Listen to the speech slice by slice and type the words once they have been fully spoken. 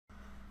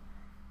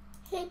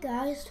Hey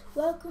guys,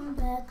 welcome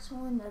back to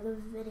another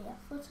video.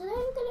 For today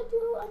I'm gonna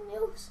do a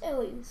new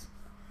series.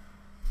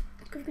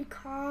 It's gonna be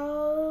called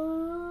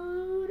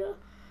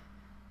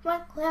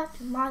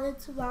Minecraft Modded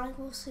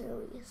Survival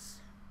Series.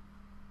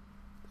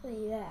 So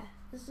yeah,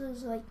 this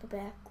is like the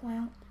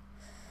background.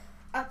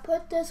 I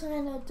put this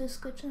in the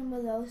description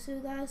below so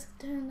you guys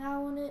can turn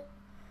down it.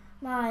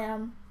 When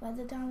I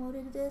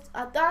downloaded this,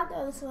 I thought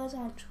that this was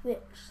on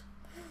Twitch,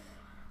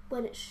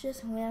 but it's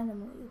just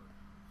randomly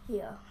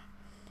here.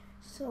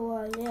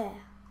 So yeah,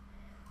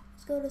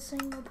 let's go to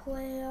single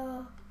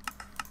player,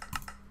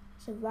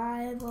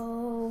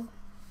 survival,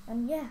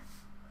 and yeah.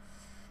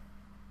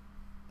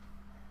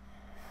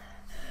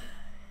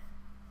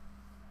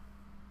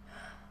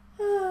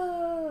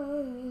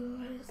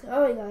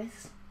 Sorry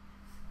guys.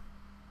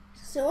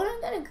 So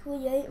I'm gonna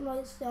create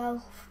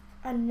myself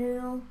a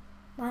new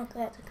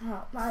Minecraft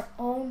account, my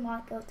own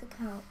Minecraft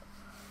account,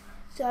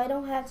 so I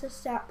don't have to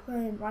stop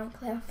playing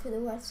Minecraft for the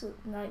rest of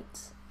the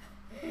nights.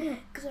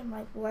 Because of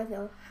my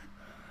brother.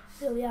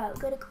 So yeah, I'm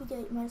gonna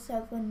create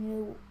myself a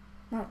new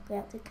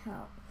Minecraft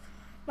account.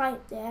 My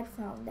dad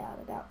found out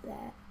about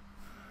that.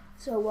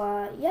 So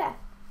yeah,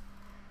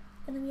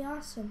 gonna be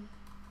awesome.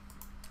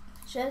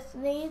 Just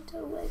need to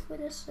wait for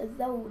this to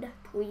load,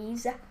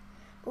 please.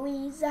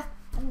 Please.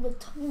 I'm gonna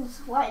turn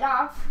this light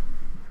off.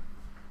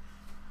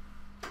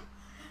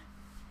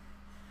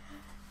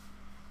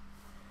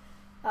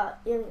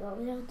 Here we go.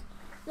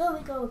 There we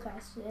go,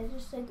 guys. Did I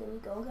just say there we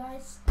go,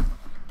 guys?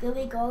 Here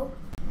we go.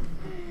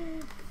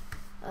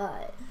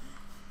 Alright.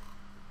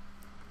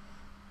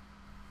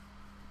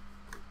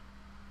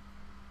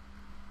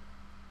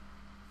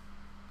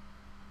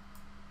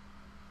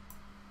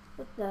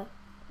 What the?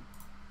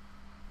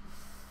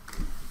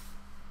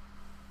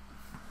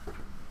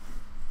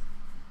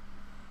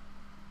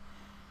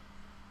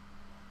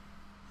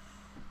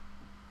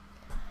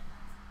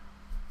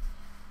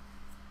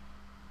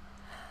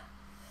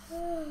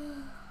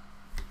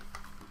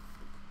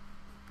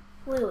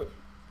 Really?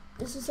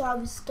 This is how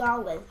we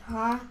start with,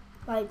 huh?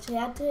 By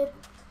enchanted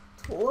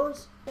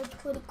tools? That's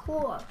pretty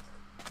cool.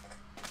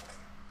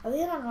 Are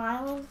we on an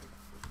island?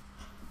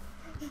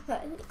 I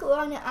think we're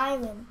on an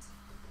island.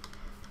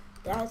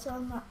 That's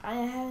on my, I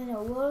have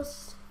a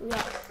worst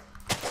luck.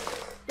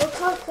 Look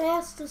how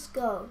fast this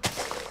goes.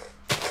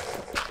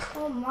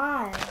 Oh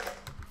my.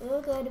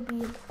 They're going to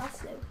be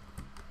impressive.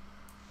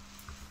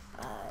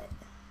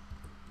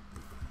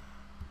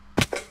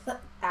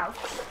 Ouch.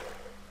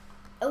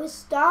 I would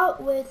start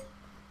with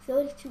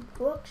 32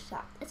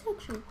 workshop. That's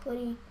actually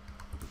pretty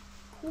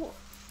cool.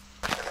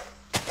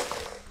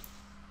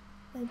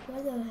 My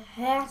brother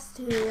has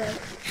to do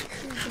this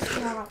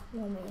job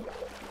for me.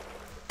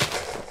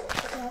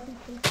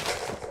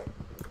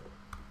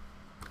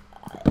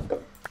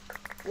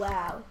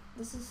 Wow,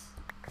 this is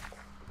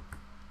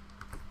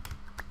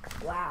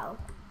wow.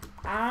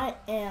 I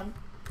am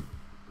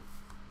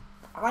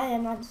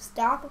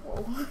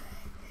unstoppable.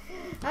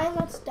 I am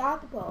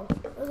unstoppable.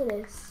 Look at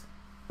this.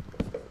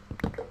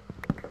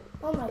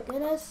 Oh my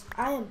goodness,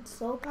 I am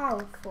so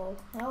powerful.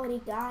 I already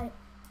got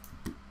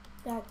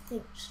that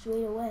thing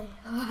straight away.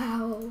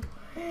 Wow.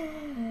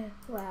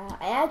 Wow.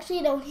 I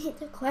actually don't need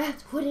to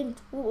craft wooden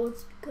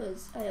tools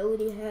because I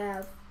already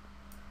have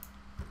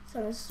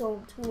some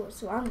stone tools,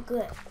 so I'm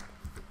good.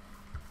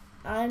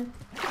 I'm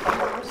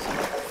awesome.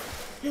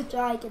 That's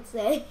all I can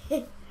say.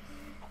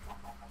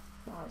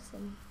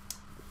 Awesome.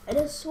 And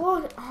this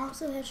sword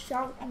also has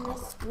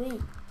sharpness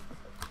 3.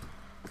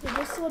 So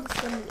this sword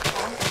is going to be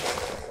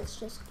awesome. Let's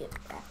just get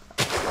back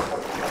up.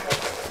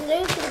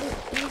 Today's going to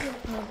be easy to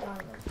find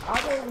diamonds.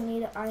 Although we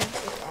need an iron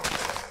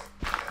pickaxe.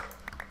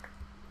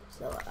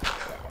 So,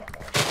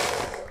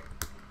 yeah.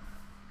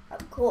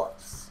 Of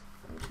course.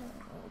 I'm trying to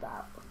hold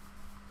out.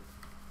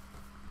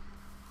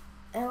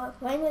 And we're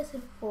playing this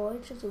in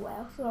Forge as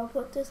well. So I'll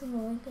put this in the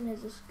link in the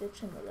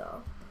description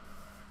below.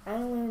 I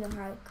don't even know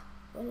how to...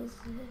 What is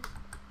this?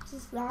 Is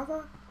this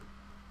lava?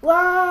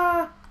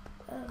 Wow!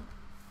 Oh.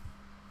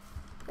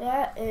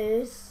 That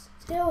is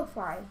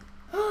terrifying.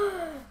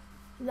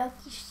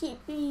 Lucky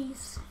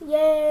sheepies.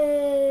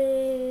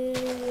 Yay!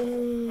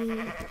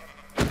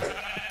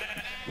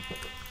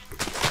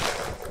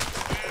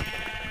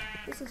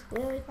 This is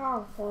really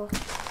powerful.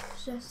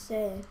 Just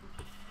saying.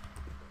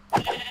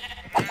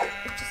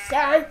 Just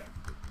saying.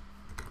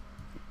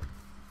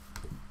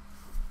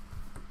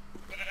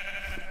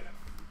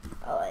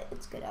 Alright,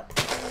 let's get up.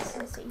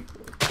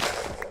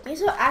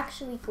 These are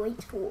actually great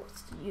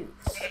tools to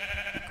use.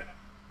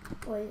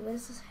 Wait, what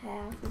does this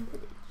have?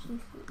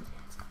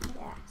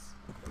 Yes.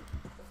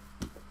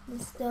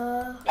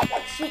 Mr.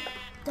 Sheep,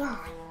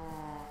 die.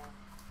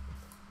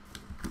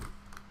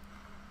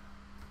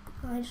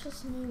 I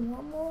just need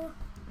one more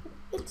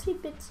itsy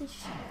bitsy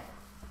sheep.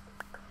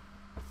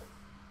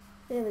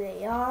 There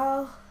they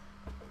are.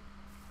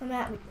 I'm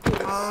at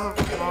this. I'm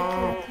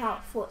gonna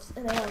count first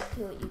and then I'll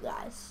kill you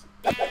guys.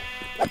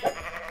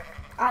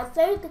 I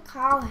think the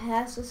cow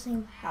has the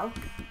same health,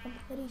 I'm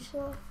pretty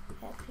sure.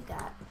 I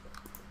forgot.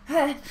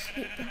 I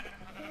actually got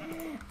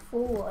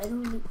 4. I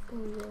don't need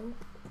 4.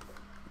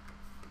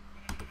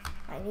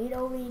 I need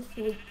only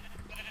 3.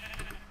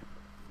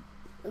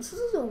 This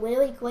is a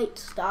really great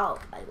style,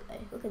 by the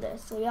way. Look at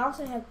this. So we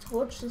also have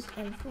torches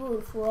and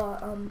food for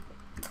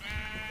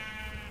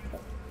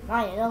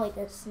mining. Oh wait,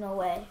 there's no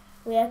way.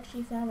 We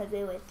actually found a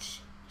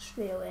village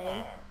straight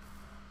away.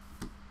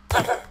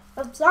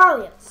 I'm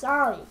sorry.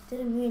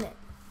 Didn't mean it.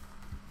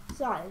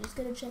 Sorry, I'm just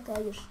gonna check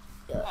out your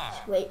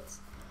weights.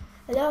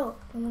 Hello,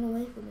 don't run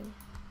away from me.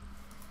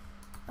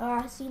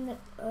 I seen the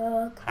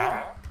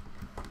car.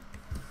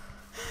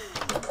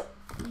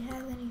 Do you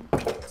have any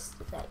books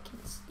that I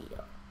can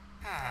steal?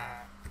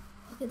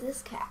 Look at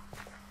this cat.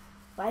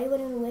 Why are you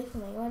running away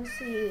from me? I want to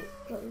see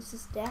what his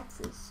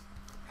stats is.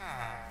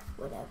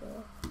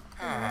 Whatever.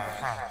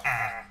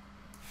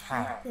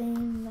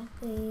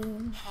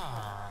 Nothing.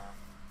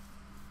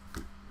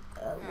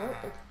 What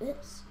is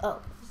this?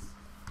 Oh,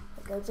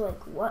 I was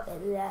like, what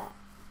is that?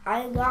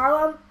 I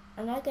got him.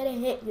 I'm not gonna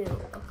hit you,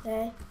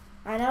 okay?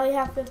 I know you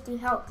have 50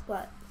 health,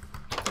 but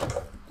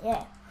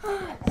yeah.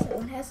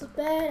 Someone has a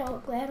bed. I'm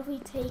glad we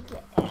take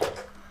it.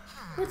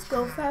 Let's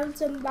go find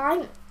some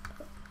diamonds.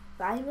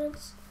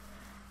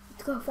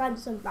 Let's go find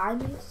some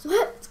diamonds.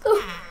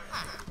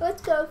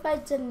 Let's go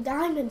find some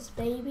diamonds,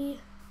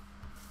 baby.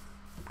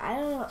 I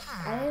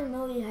didn't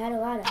know you had a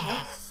lot of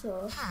health,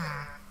 so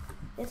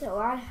it's a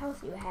lot of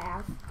health you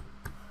have.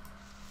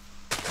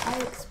 I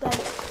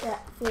expect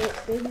that for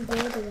baby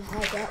bear to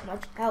have that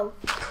much health.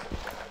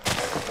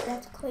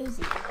 That's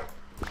crazy.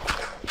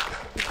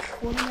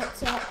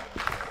 Coordinates up.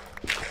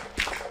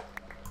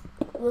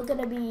 We're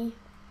gonna be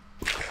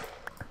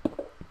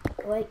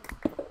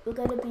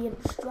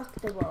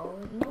indestructible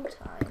in no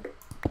time.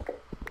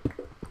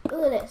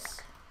 Look at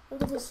this.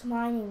 Look at this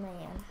mining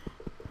man.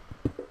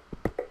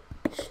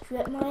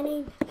 Strip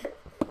mining?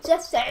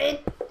 Just saying.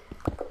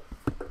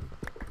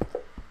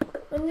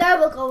 We're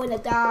never going to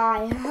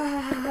die.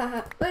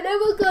 We're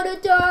never gonna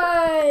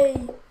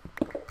die.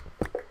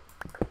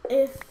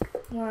 If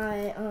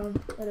my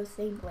little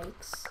thing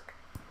breaks.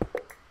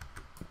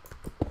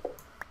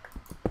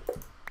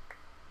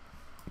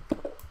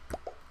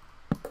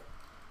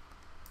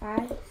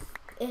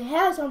 It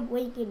has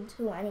unblinking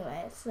too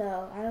anyway,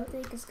 so I don't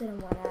think it's gonna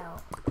run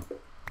out.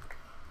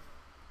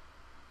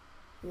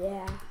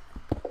 Yeah.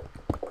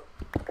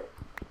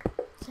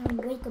 It's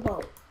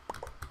unbreakable.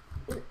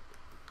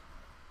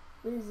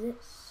 What is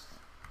this?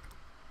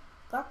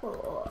 Copper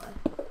ore.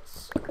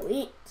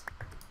 Sweet.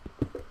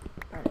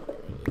 I don't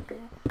really need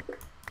that.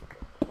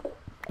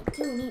 I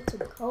do need some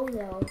coal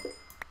though.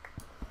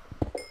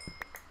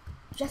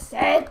 Just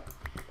said.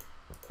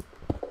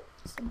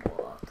 Some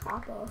more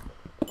copper.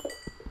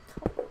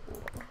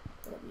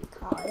 Whatever you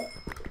call it.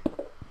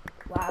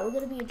 Wow, we're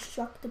gonna be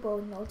indestructible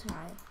in no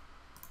time.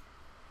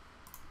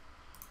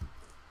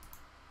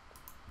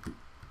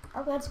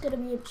 Oh, that's gonna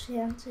be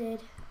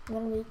enchanted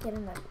when we get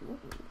in the. Ooh,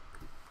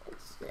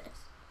 what's this?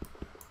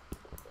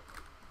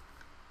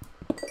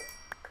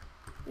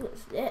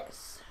 What's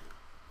this?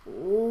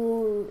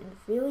 Ooh,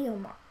 inferior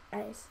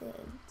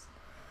essence.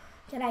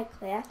 Can I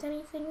craft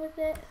anything with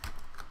it?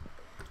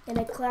 Can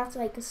I craft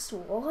like a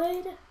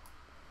sword?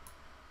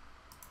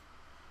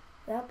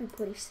 That'd be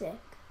pretty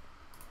sick.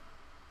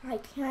 I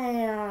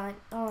can't.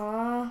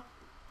 Aw,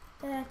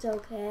 that's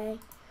okay.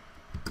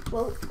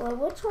 Well, what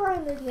we're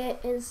trying to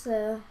get is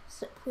a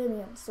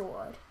premium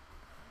sword.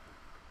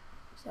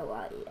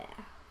 So,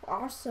 yeah.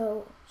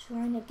 Also,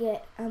 trying to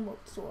get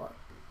emerald sword.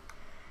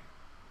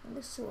 And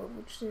this sword,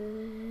 which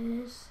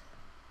is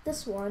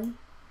this one.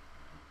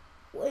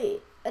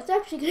 Wait, that's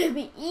actually gonna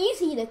be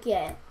easy to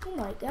get. Oh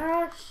my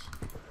gosh.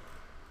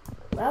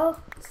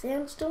 Well,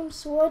 sandstone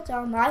swords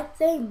are my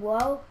thing,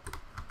 whoa.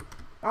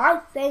 My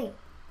thing.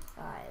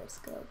 Alright, let's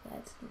go.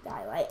 That's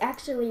dialite.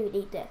 Actually, we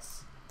need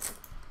this.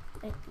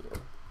 Thank you.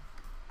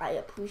 I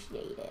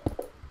appreciate it.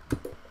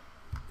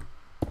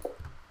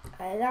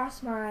 I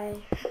lost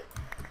my.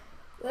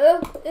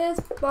 Where is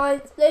my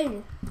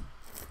thing?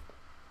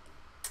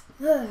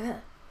 Yeah.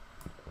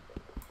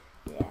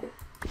 I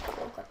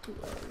got too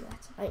early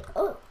last night.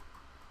 Oh,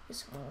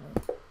 this morning.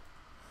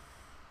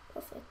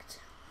 Perfect.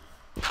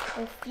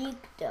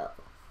 Perfecto.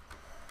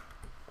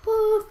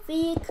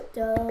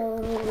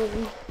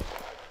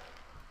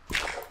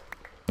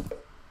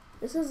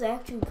 This is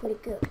actually pretty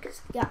good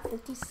because we got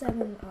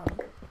 57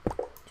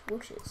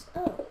 torches.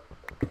 Oh,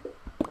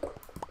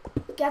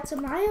 we got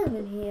some iron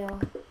in here.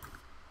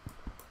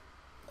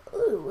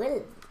 Ooh, what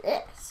is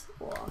this?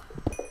 Whoa.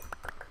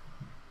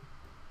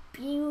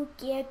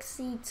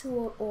 Galaxy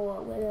tool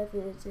or whatever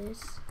it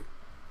is.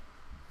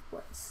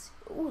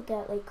 Ooh, we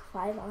got like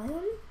 5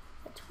 iron.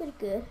 That's pretty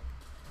good.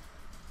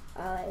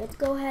 Alright, let's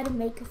go ahead and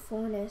make a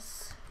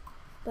furnace.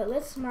 But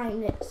let's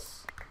mine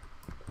this.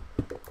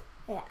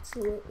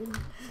 Absolutely.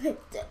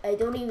 I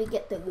don't even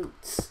get the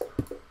roots.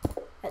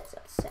 That's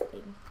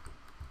upsetting.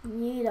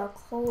 Need a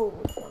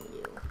coal from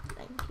you.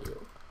 Thank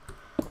you.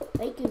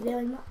 Thank you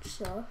very much,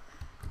 sir.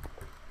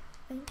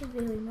 Thank you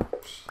very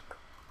much.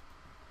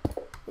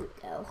 Here we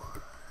go.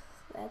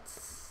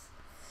 Let's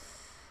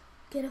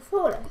get a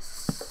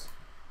furnace.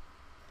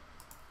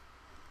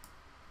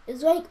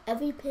 Is like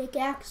every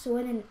pickaxe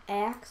sword and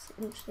axe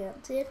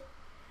enchanted?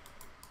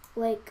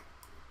 Like,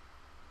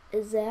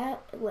 is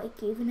that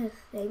like even a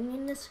thing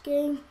in this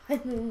game?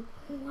 I mean,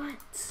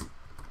 what?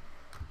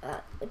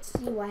 Let's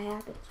see what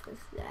happens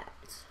with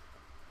that.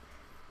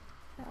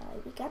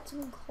 We got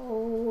some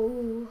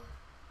coal.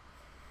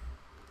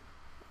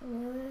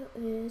 Where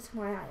is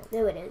my iron?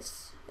 There it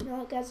is. You know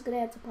what, guys? I'm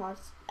gonna have to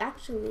pause.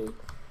 Actually,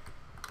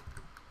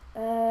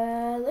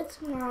 let's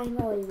mine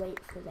while we wait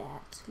for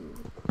that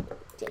to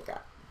dig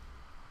up.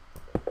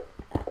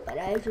 But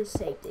I just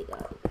say dig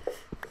up.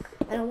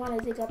 I don't want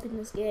to dig up in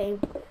this game.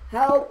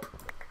 Help!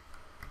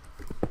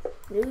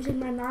 Losing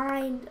my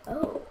mind.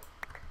 Oh.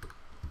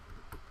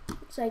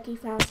 Looks like he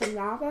found some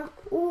lava.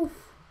 Oof.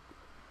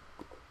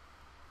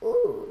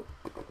 Ooh.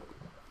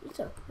 These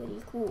are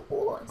pretty cool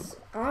ores.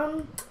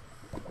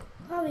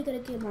 Probably gonna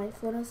get my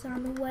furnace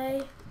on the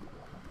way.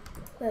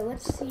 But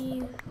let's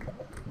see.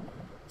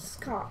 This is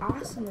called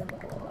awesome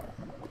ore.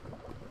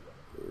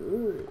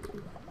 Ooh.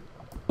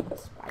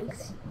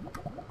 Spicy.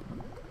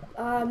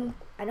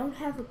 I don't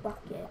have a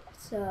bucket,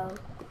 so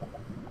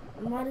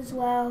I might as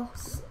well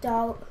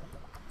start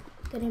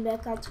getting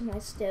back up to my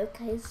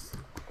staircase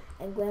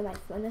and grab my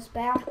furnace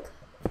back.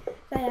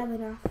 If I have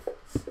enough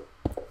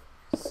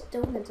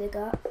stone to dig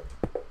up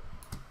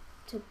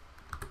to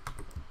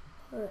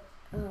put,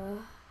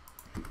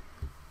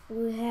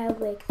 we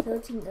have like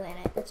 13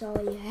 granite. That's all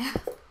we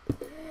have.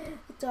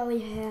 That's all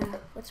we have.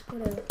 Let's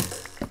put a,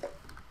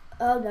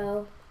 oh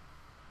no.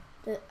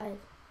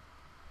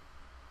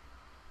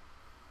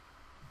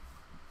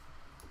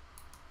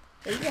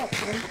 Is that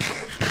one?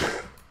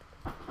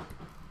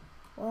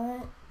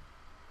 What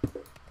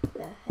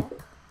the heck?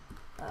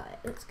 Alright,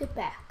 let's get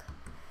back.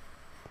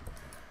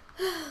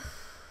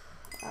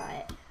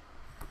 Alright,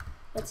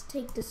 let's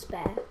take this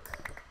back.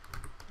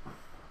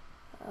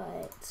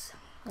 Alright,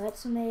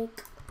 let's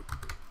make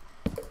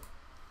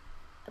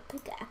a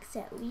pickaxe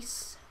at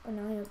least. An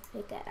iron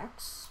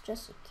pickaxe,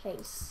 just in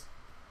case.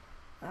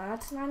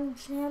 It's not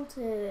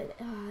enchanted.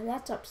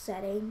 That's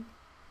upsetting.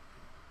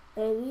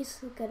 But at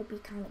least it's gonna be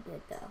kind of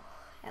good though.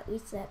 At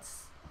least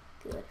that's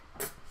good.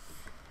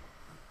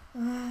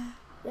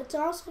 Let's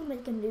also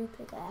make a new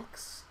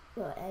pickaxe.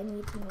 But I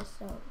need some more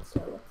stone, so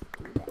let's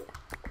do that.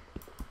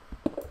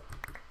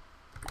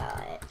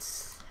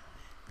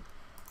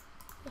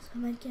 Let's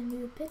make a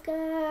new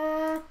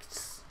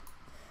pickaxe.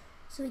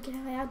 So we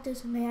can have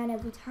this man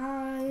every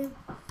time.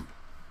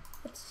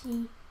 Let's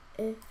see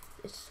if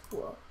this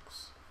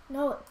works.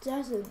 No, it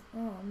doesn't.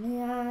 Oh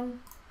man.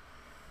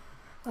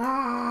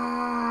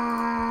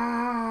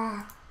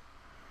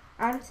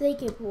 I'm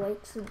thinking it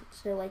works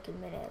until like a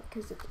minute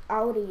because it's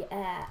already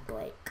at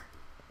like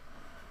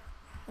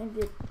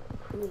 100.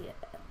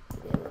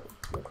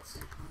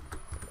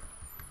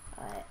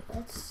 Alright,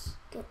 let's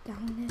get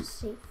down there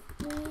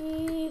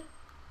safely.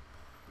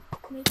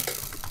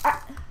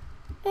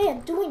 Hey,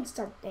 I'm doing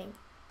something.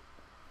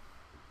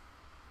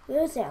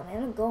 Where is that,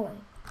 man? I'm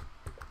going.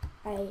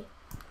 I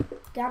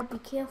gotta be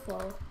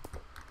careful.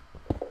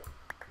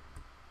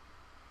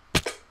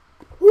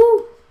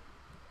 Woo!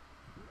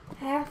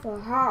 Half a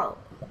heart.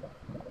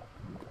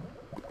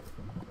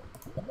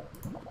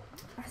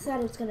 I thought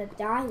it was gonna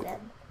die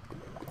then.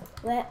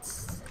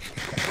 Let's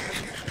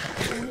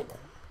eat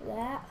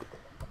that.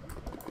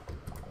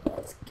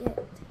 Let's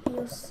get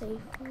here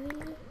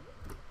safely.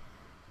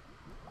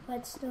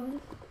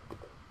 Redstone.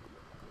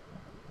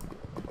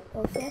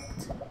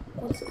 Perfect.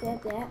 Let's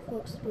grab that for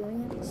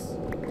experience.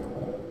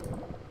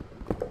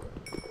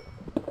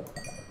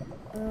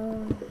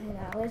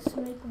 Now let's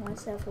make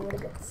myself a little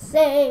bit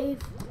safe.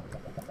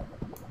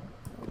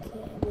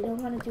 Okay, we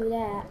don't want to do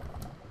that.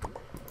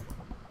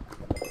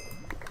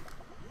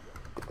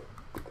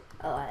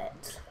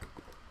 Alright.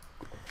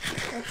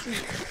 Let's see.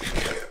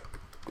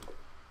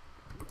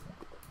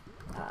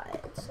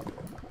 Alright.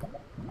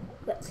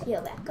 Let's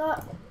heal back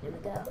up. There we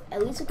go.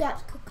 At least we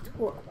got cooked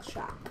pork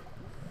chop.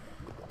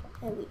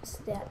 At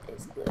least that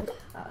is good.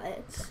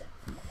 Alright.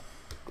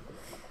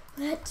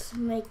 Let's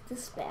make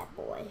this bad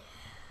boy.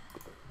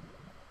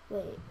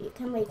 Wait, you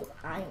can make an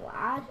iron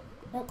rod?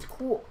 That's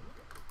cool.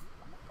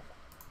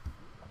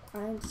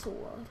 Iron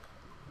sword.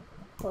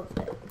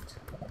 Perfect.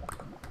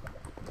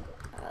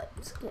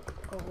 Let's get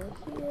over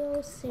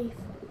here safely.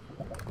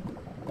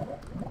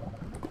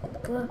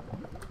 Good.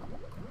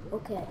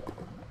 Okay.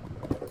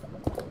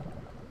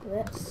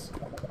 Let's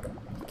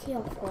be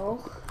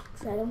careful,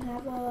 because I don't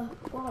have a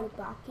water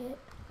bucket.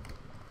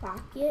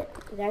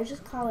 Did I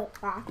just call it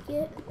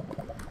bucket?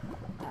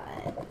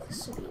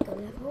 This should be a good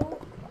level.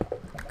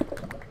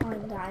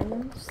 On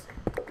diamonds.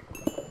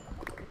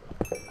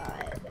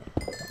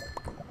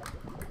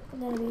 I'm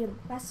gonna be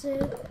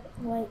impressive,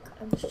 like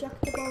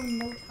indestructible in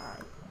no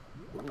time.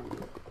 Ooh.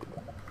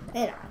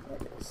 And I'm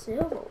with the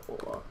silver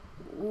ore.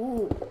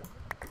 Ooh.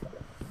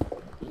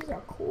 These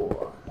are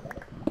cool.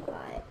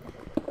 Alright.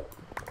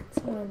 Let's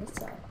mine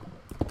this up.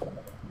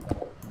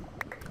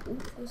 Ooh,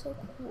 they're so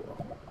cool.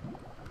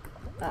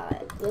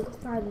 Alright, we'll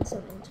find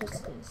some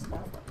interesting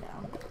stuff right now.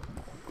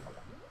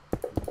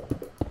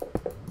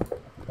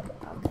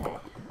 Okay.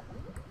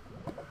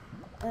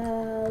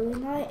 We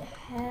might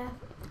have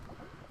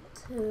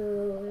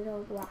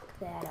to block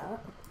that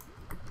up.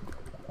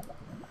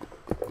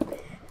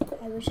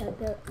 I wish I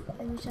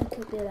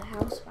could build a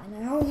house by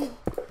now.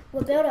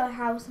 We'll build a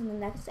house in the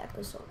next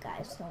episode,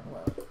 guys. Don't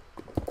worry.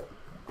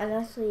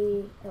 Unless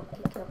we don't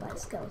get killed by a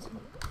skeleton.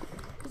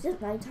 Is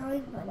it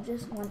nighttime? I'm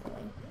just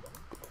wondering.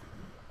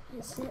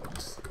 Is it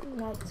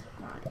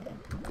nighttime?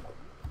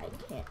 I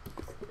can't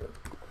get through.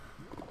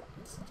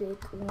 Let's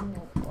dig one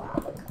more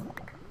block.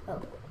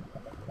 Oh.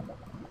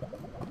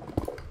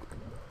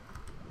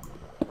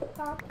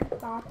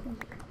 Boppy.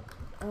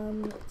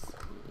 Let's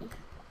see.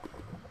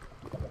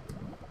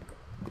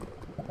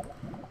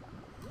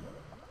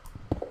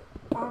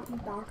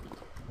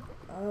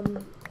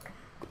 Boppy.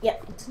 Yeah,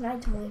 it's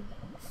nighttime.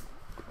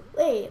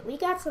 Wait, we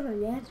got some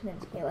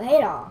advancements here.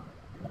 Hey, dog.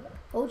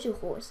 Hold your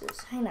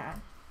horses. Hang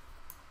on.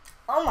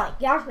 Oh my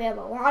gosh, we have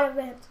a lot of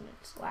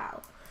advancements.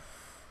 Wow.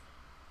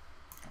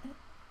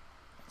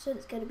 So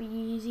it's gonna be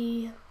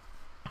easy.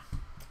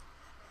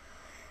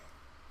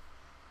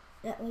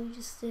 That what we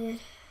just did.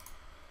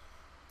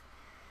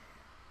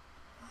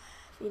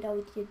 You know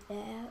we did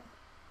that.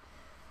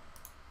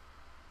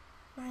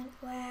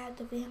 Minecraft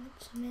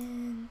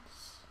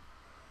advancements.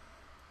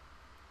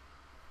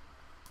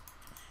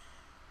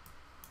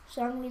 For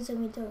some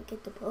reason we don't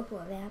get the purple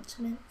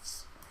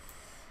advancements,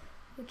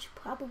 which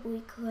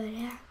probably could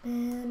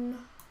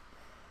happen.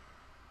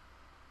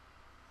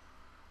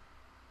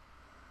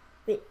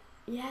 Wait,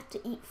 you have to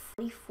eat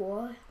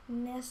 44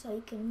 in there so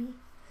you can meet.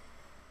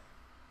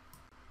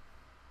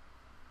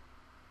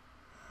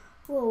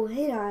 Whoa,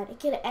 hang on, I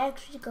can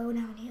actually go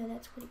down here,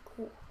 that's pretty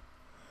cool.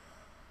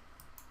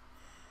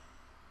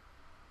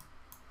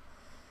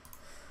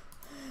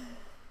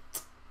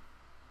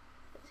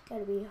 It's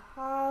gotta be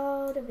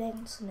hard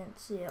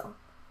advancements here.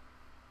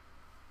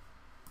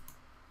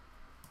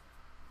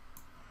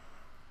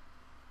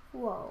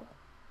 Whoa,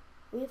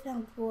 we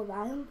found 4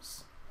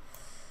 items.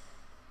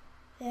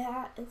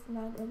 Yeah, it's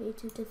not gonna be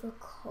too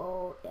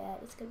difficult. Yeah,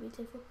 it's gonna be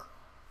difficult.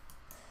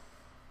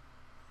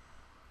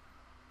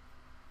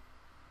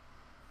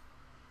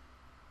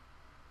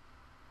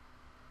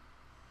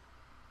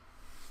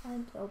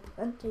 I'm so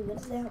plenty.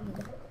 What's that mean?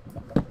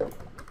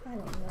 I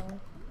don't know.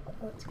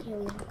 Let's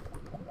kill him.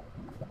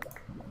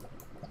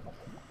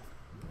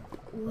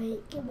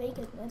 Wait, can make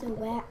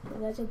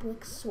another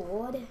brick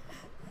sword.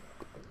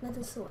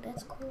 Another sword,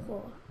 that's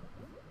cool.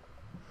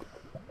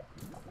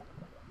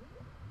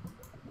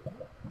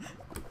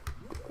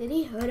 Did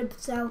he hurt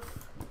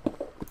himself?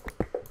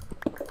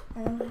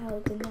 I don't know how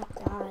he did not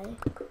die.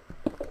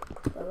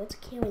 But let's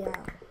kill him.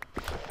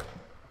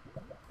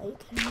 Are you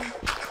kidding me?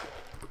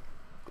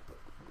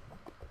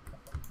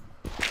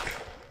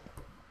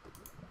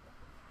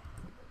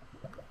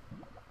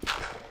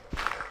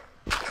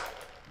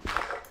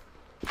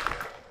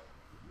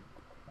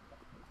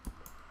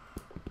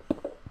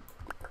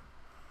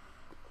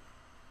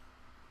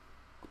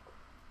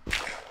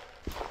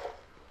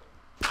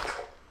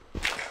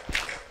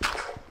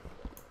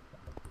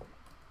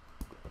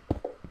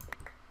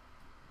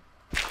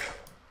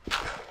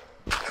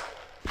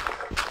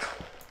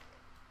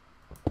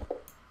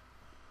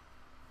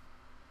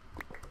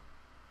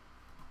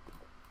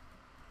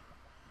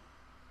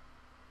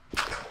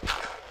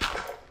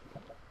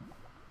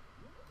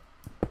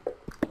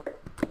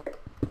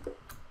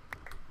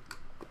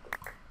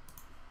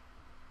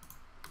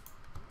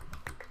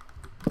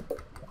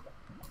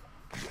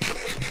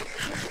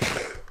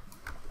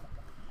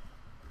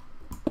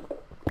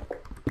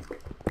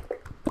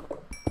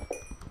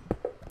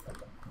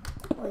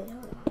 Wait,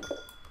 hold on.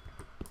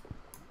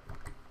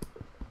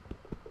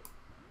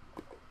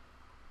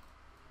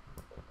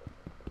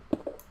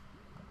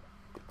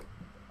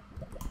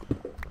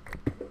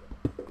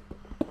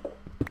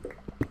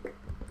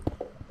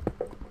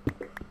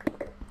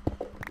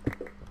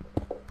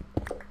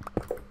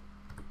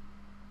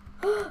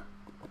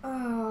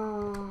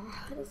 Oh,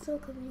 it's so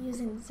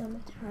confusing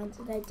sometimes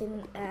that I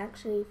didn't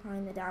actually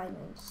find the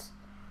diamonds.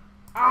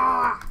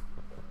 Ah!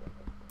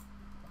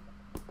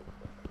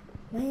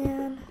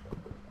 Man.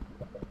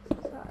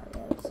 Sorry, I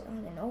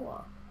don't know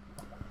what.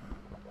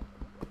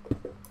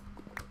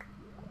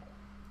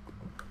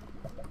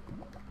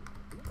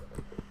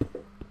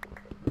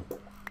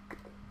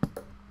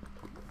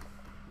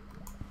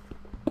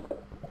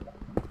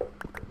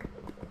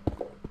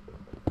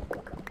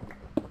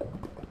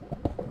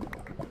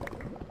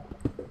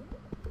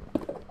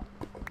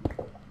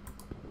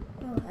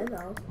 Oh,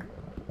 hello.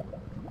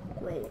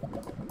 Wait.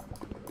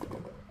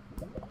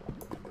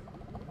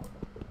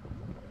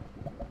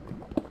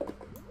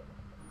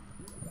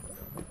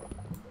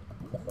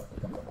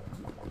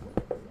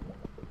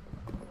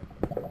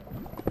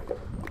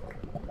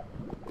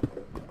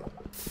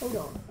 Hold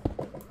on.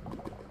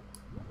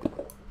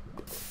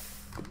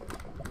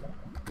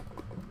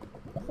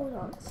 Hold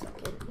on a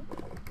second.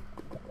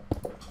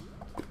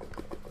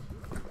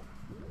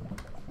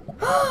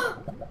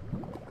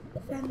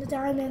 Found the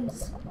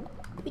diamonds.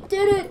 We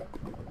did it!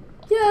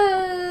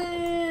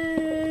 Yay!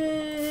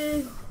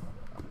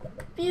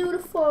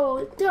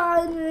 Beautiful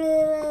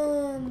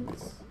diamonds!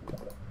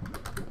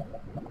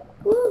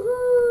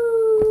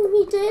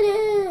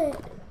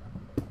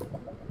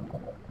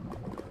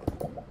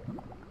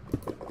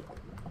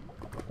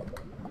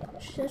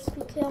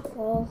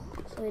 hole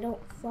so they don't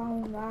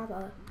fall in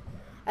lava.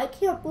 I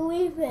can't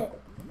believe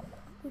it.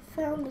 We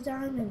found the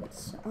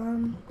diamonds.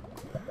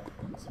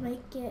 Let's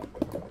make it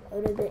a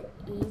little bit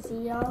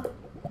easier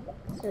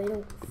so they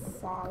don't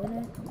fall in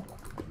it,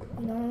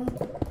 you know?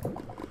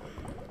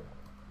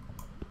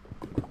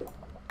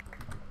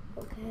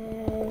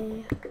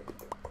 Okay.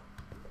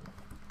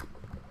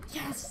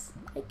 Yes!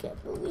 I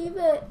can't believe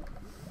it.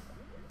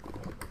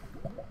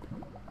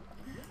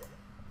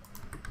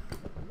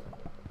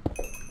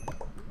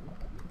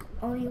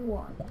 Only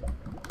one.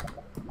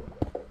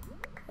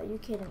 Are you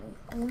kidding me?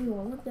 Only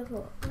one. What the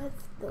fuck?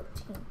 That's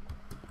 13.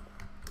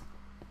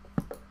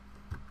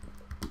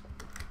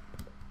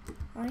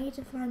 I need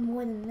to find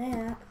more than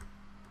that.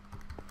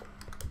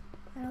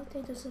 I don't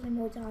think there's any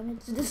more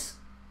diamonds in this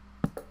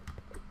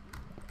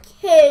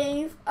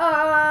cave.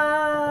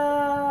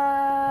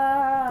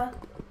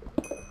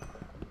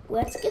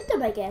 Let's get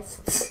them, I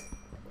guess.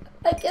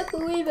 I can't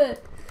believe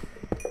it.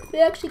 We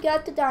actually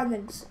got the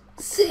diamonds.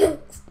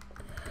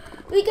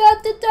 We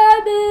got the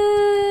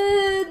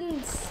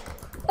diamonds!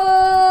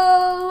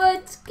 Oh,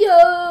 let's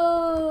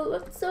go!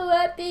 I'm so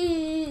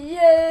happy!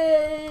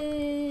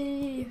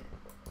 Yay!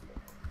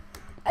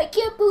 I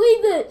can't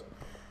believe it!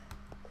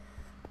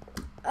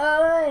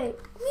 Alright,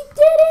 we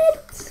did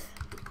it!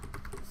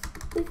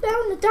 We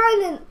found the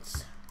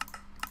diamonds!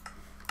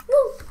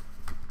 Woo!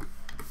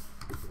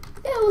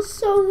 That was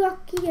so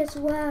lucky as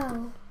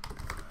well.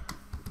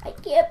 I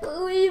can't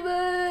believe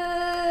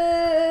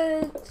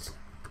it!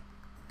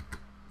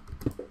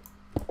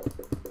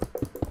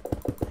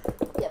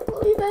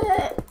 Believe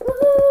it!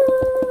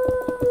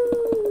 Woohoo!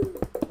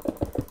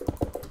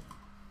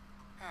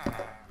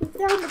 We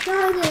found the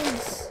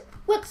diamonds!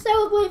 Let's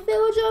celebrate,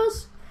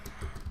 villagers!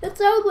 Let's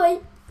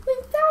celebrate! We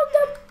found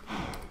them!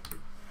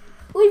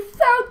 We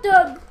found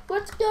them!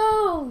 Let's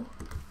go!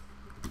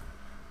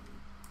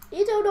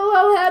 You don't know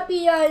how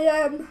happy I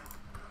am!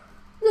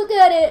 Look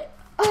at it!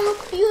 Oh,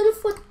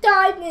 beautiful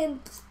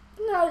diamonds!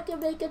 Now I can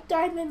make a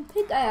diamond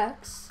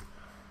pickaxe!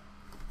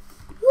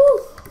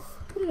 Woo!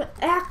 I'm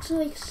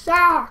actually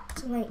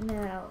shocked right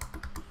now.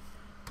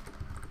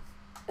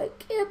 I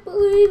can't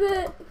believe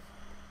it.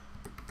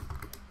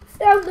 We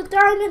found the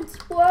diamonds,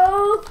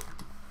 bro.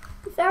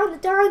 We found the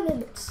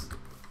diamonds.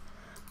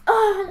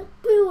 Ah,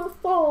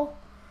 beautiful,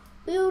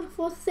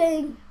 beautiful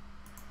thing.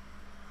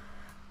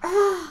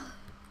 Ah.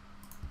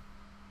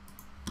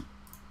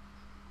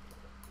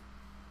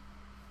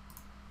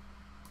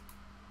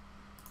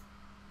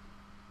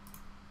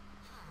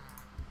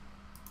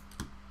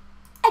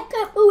 I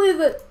can't believe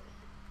it.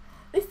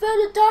 We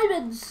found the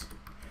diamonds!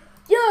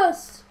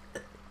 Yes!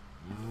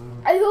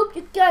 I hope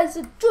you guys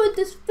enjoyed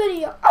this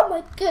video. Oh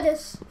my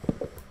goodness!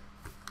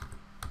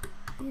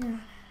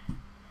 Yeah.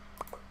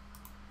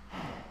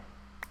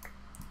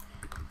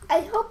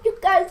 I hope you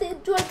guys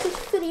enjoyed this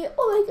video.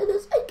 Oh my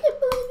goodness, I can't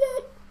believe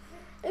it!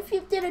 If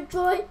you did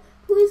enjoy,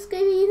 please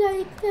give me a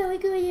like. That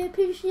would be really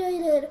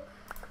appreciated.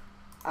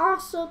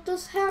 Also, if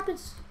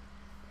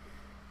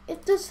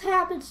this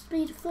happens to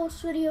be the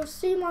first video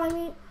seen by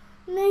me,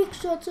 make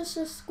sure to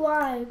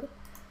subscribe.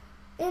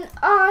 And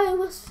I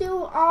will see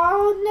you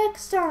all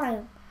next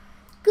time.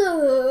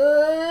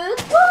 Goodbye!